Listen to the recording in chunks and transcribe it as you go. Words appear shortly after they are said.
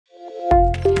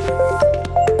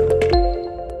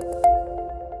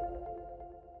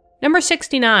Number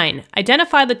 69,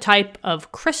 identify the type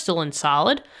of crystalline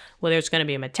solid, whether it's going to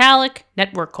be a metallic,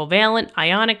 network covalent,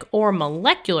 ionic, or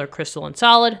molecular crystalline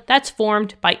solid that's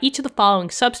formed by each of the following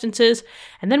substances.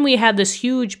 And then we have this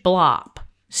huge blob,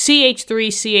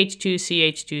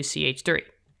 CH3CH2CH2CH3.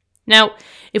 Now,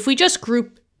 if we just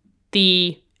group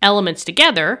the elements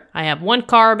together, I have 1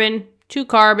 carbon, 2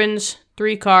 carbons,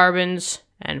 3 carbons,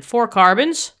 and 4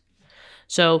 carbons.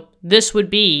 So this would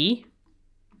be,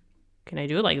 can I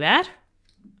do it like that?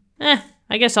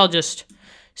 I guess I'll just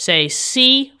say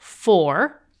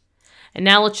C4. And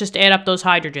now let's just add up those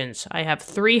hydrogens. I have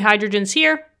 3 hydrogens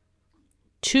here,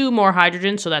 2 more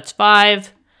hydrogens, so that's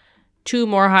 5, 2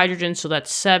 more hydrogens, so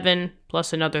that's 7,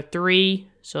 plus another 3,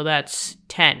 so that's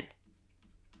 10.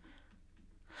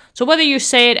 So whether you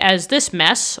say it as this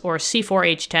mess or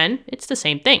C4H10, it's the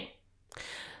same thing.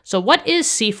 So what is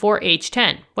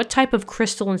C4H10? What type of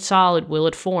crystalline solid will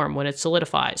it form when it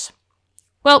solidifies?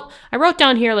 Well, I wrote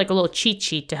down here like a little cheat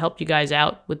sheet to help you guys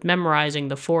out with memorizing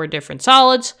the 4 different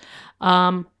solids.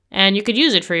 And you could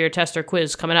use it for your test or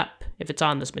quiz coming up if it's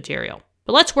on this material.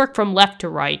 But let's work from left to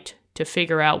right to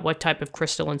figure out what type of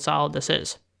crystalline solid this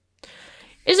is.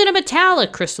 Is it a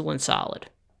metallic crystalline solid?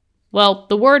 Well,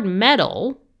 the word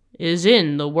metal is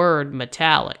in the word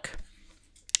metallic.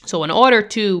 So in order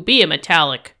to be a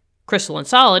metallic crystalline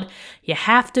solid, you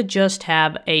have to just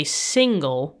have a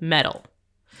single metal.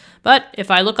 But if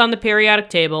I look on the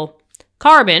periodic table,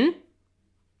 carbon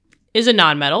is a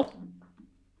nonmetal,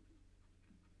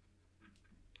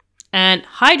 and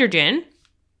hydrogen,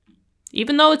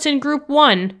 even though it's in group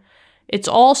 1, it's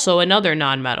also another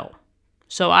nonmetal.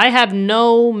 So I have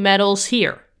no metals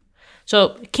here.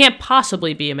 So it can't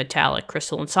possibly be a metallic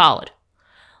crystalline solid.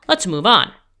 Let's move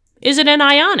on. Is it an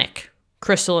ionic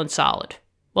crystalline solid?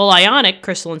 Well, ionic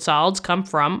crystalline solids come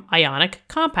from ionic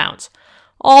compounds.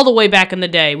 All the way back in the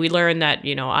day, we learned that,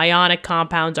 ionic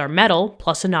compounds are metal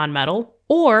plus a nonmetal,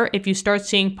 or if you start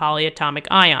seeing polyatomic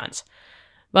ions.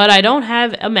 But I don't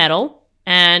have a metal,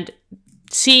 and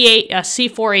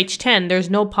C4H10, there's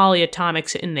no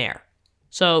polyatomics in there.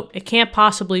 So it can't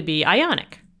possibly be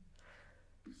ionic.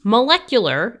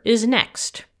 Molecular is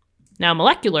next. Now,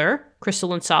 molecular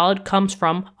crystalline solid comes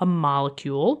from a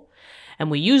molecule, and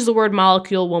we use the word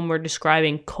molecule when we're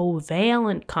describing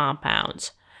covalent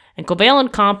compounds. And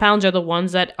covalent compounds are the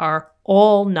ones that are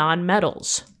all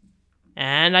nonmetals.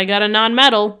 And I got a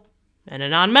nonmetal and a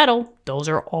nonmetal. Those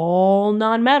are all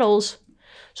nonmetals.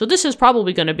 So this is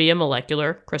probably going to be a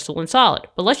molecular crystalline solid.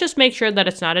 But let's just make sure that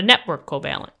it's not a network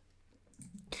covalent.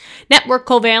 Network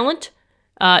covalent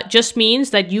just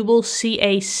means that you will see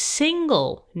a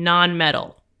single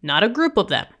nonmetal, not a group of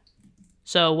them.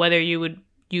 So whether you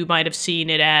might have seen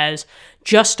it as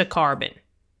just a carbon,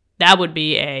 that would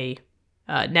be a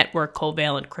network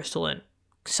covalent crystalline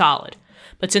solid.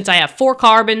 But since I have 4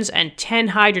 carbons and 10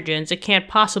 hydrogens, it can't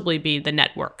possibly be the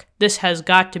network. This has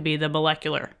got to be the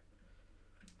molecular.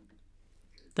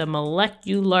 The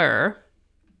molecular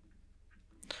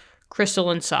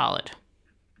crystalline solid.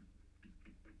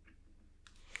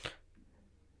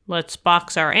 Let's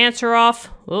box our answer off.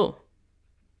 Ooh.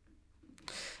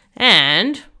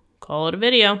 And call it a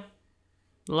video.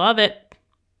 Love it.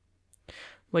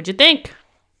 What'd you think?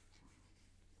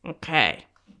 Okay.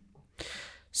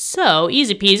 So,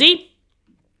 easy peasy.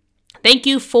 Thank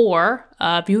you for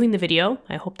viewing the video.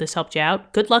 I hope this helped you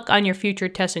out. Good luck on your future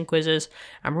tests and quizzes.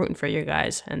 I'm rooting for you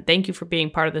guys. And thank you for being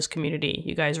part of this community.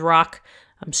 You guys rock.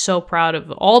 I'm so proud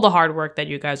of all the hard work that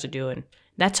you guys are doing.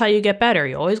 That's how you get better.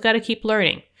 You always got to keep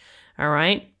learning. All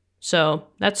right? So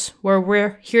that's where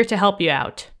we're here to help you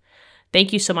out.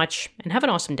 Thank you so much, and have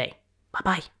an awesome day.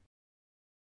 Bye-bye.